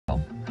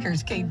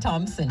Here's Kate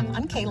Thompson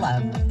on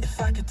KLOH. If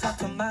I could talk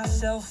to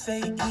myself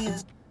 8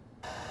 years.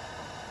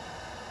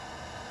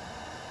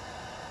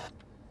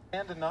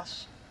 Abandon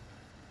us,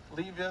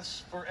 leave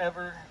us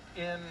forever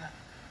in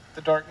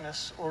the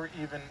darkness or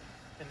even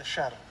in the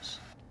shadows.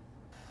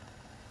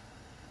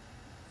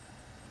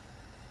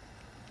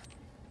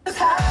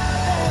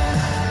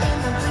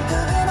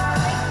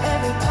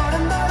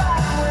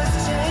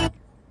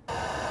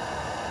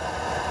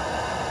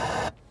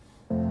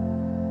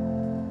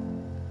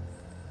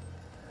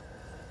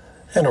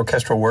 An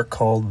orchestral work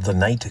called The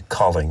Night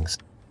Callings.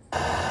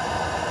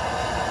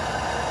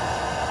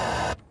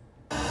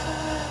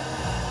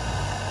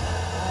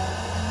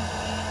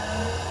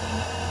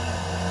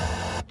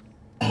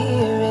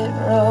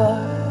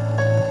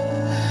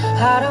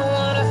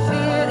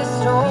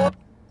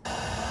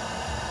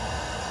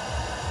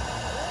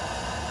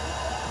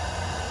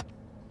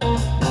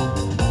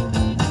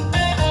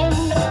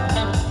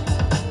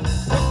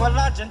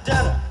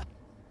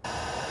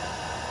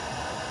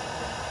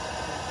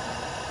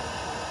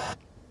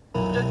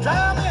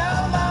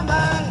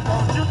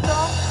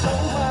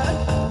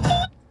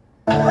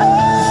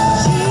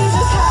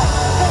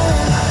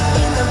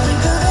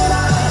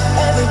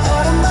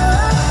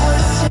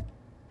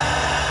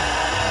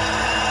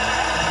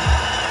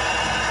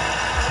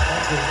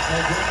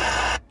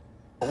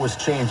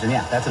 Changed, and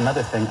yeah, that's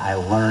another thing I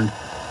learned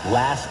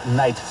last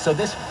night. So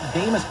this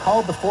game is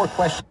called the 4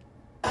 Questions.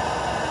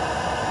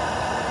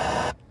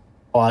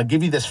 I'll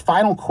give you this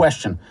final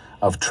question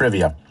of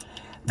trivia.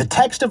 The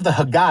text of the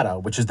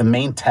Haggadah, which is the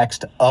main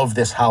text of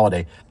this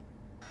holiday,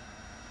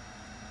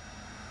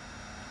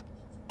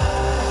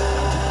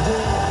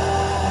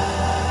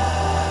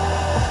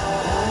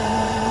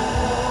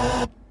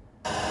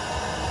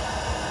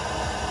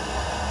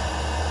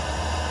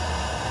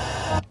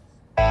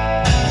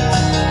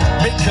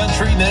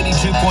 Country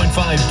 92.5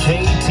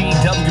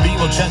 KTWB.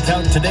 We'll check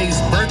out today's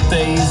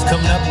birthdays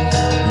coming up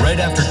right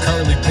after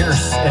Carly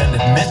Pierce and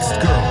Next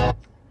Girl.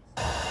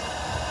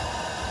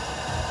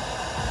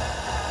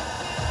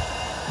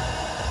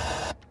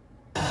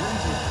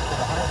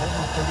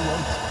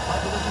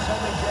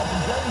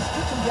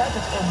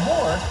 And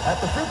more at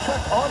the Fruit Truck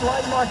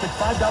online market.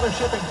 $5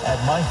 shipping at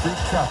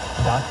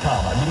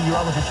myfruittruck.com. I'm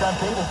meteorologist Sean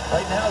Cable.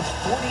 Right now it's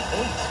 48. If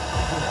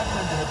you haven't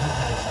heard the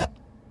news,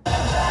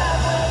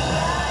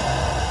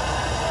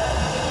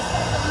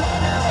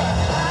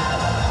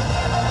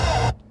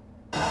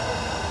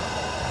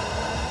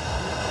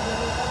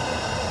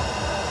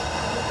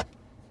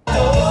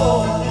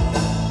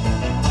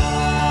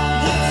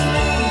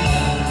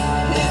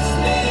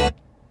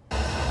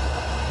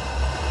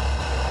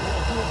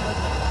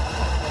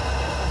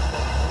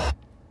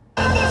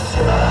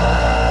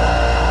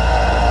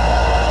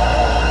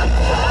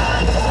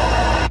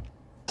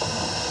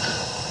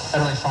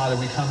 Father,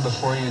 we come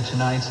before you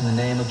tonight in the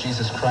name of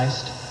Jesus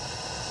Christ,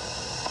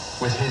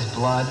 with his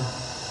blood.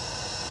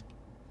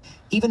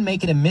 Even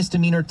make it a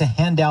misdemeanor to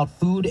hand out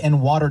food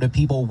and water to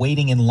people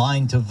waiting in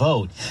line to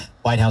vote.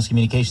 White House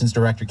Communications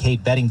Director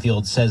Kate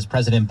Bedingfield says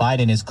President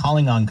Biden is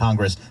calling on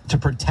Congress to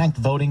protect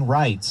voting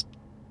rights.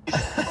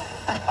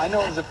 I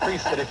know as a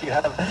priest that if you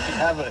have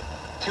a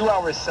 2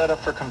 hours set up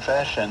for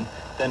confession,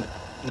 then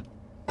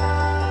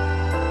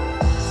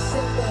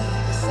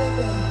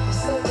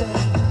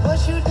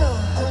what you doing?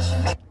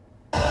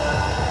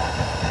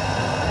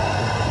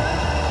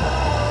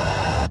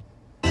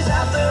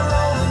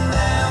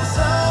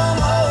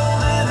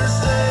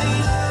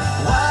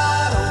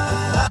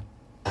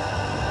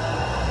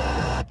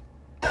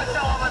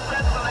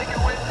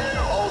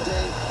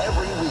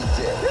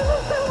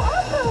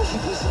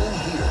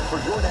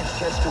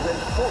 Chance to win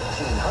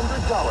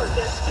 $1,400.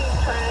 Just keep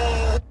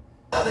trying.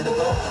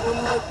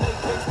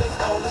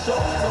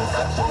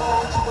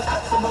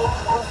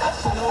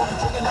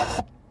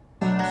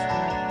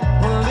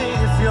 Well,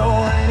 if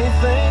you're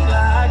anything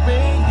like me,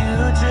 you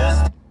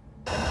just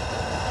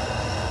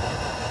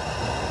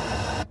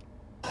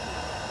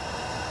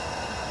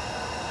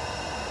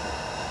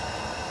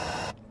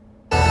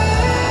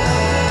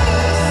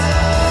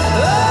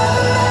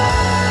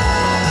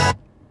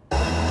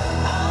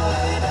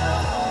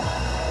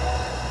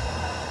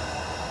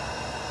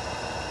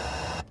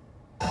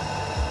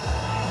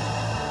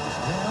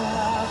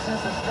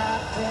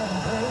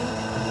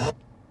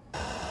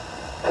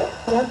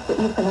Yes, but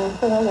you can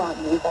answer a lot,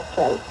 that's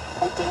right.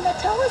 Hey, Dana,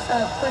 tell us,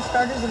 for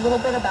starters, a little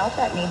bit about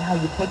that name, how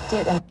you picked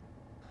it, and...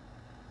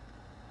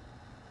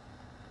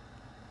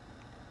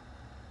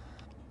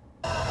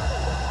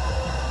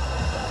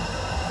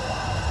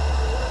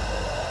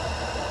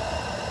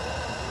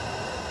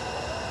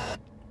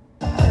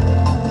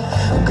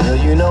 Girl,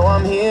 you know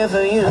I'm here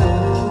for you.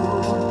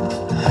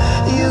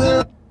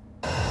 You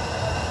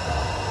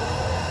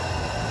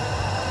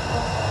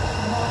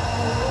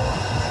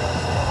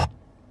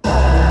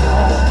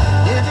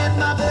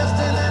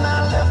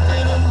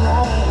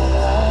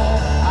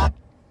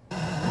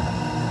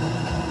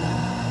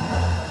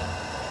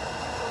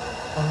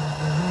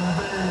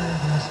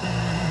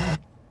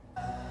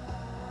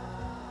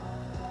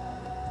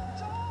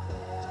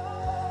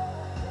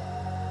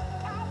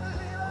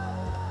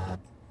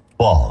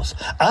Falls.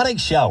 Onyx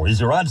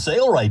showers are on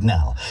sale right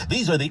now.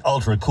 These are the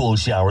ultra cool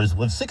showers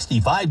with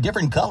 65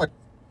 different colors.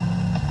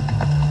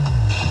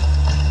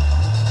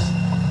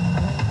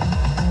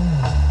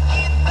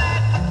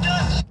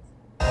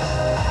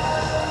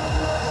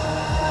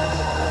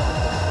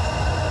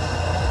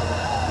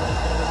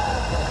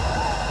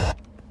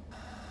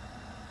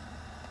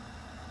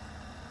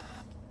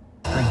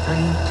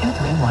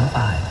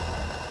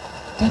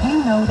 Did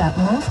you know that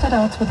most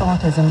adults with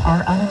autism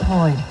are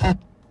unemployed? And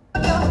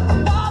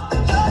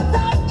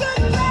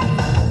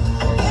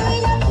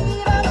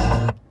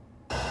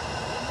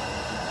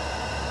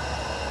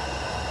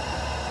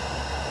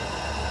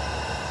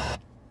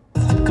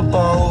think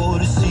about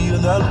to see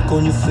that look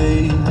on your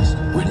face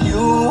when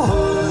you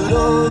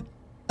heard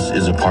This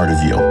is a part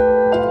of you.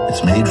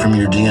 It's made from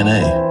your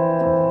DNA,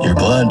 your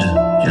blood,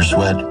 your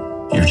sweat,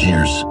 your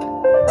tears.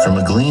 From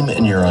a gleam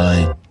in your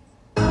eye.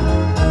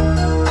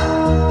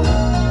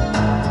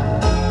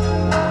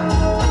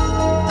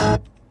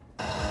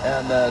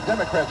 And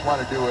Democrats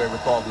want to do away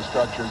with all the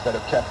structures that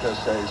have kept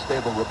us a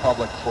stable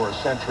republic for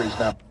centuries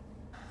now.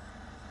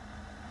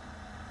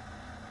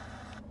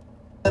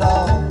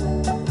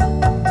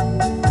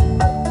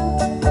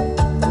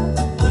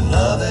 when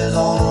love is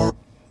on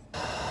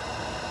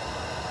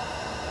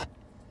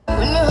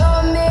When you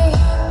hold me,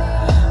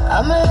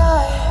 I'm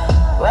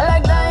alive. We're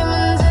like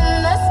diamonds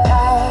in the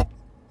sky.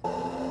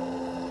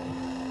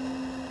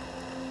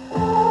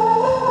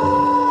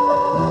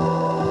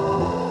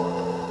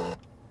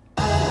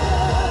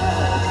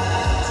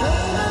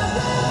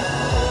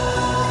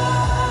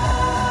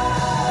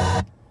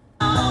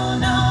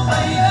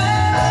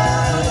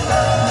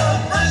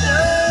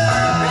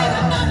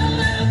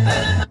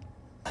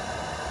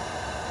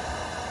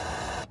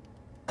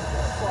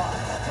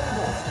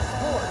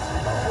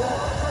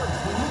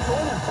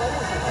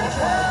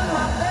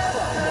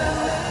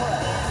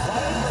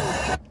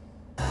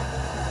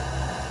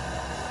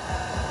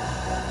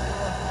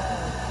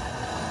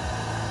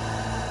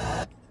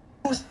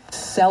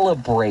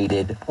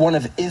 Celebrated one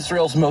of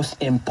Israel's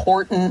most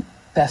important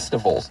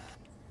festivals.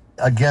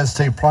 Against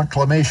a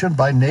proclamation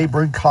by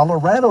neighboring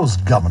Colorado's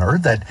governor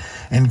that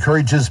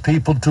encourages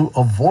people to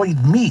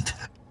avoid meat.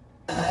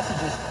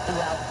 Messages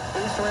throughout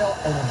Israel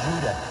and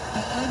Judah.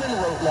 He even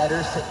wrote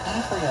letters to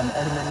Ephraim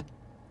and Manasseh.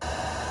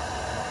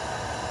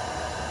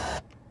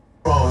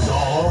 Pros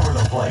all over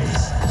the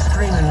place.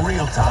 Stream in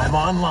real time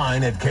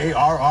online at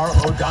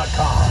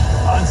KRRO.com.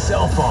 On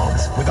cell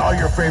phones with all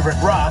your favorite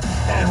rock,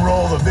 and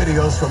roll the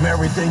videos from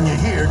everything you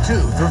hear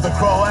too through the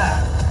Crow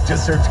app.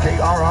 Just search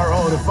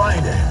KRRO to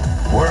find it.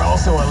 We're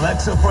also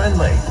Alexa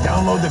friendly.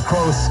 Download the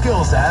Crow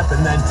Skills app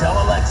and then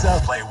tell Alexa,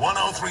 play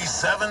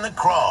 103.7 The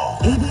Crow.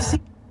 ABC.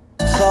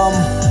 Some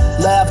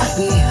left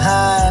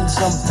behind,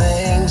 some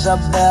things are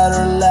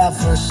better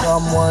left for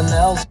someone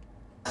else.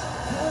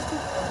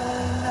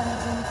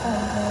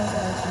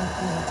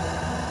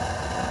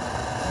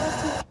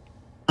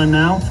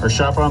 Now or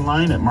shop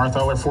online at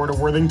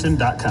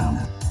marthalerfordaworthington.com.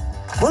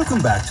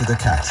 Welcome back to the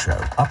Cat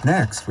Show. Up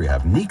next, we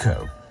have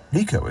Nico.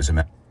 Nico is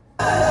a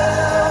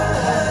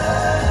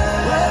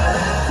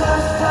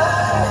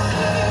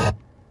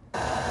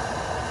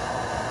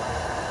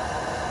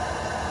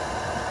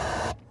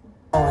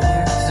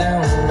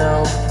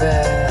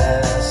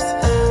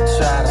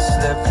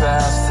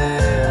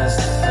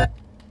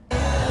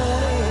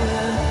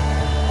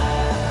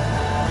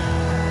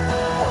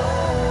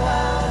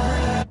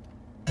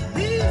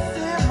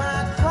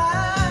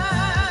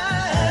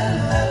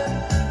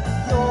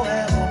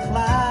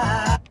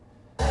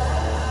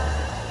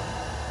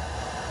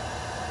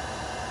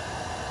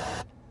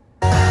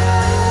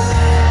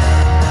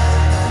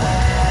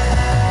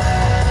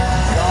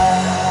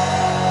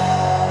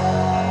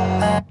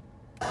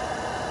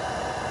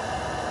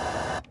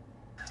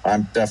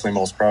I'm definitely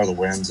most proud of the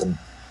wins and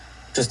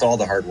just all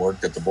the hard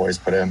work that the boys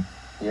put in.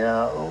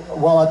 Yeah,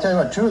 well, I'll tell you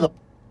what, too, the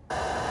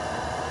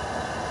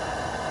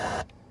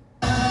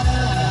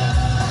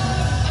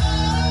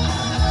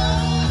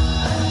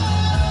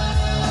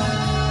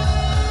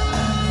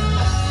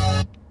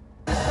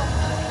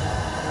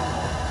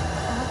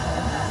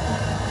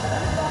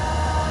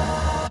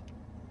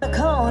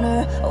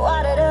corner,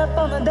 wadded up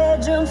on the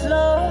bedroom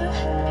floor.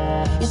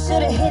 You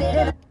should have hit it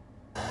in.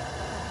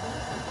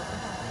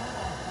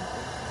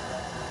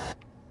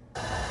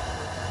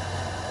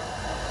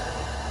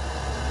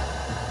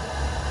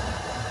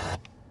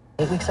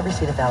 8 weeks of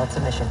receipt of valid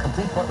submission.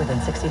 Complete port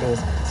within 60 days.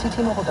 See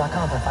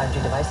T-Mobile.com for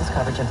 5G devices,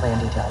 coverage, and plan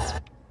details.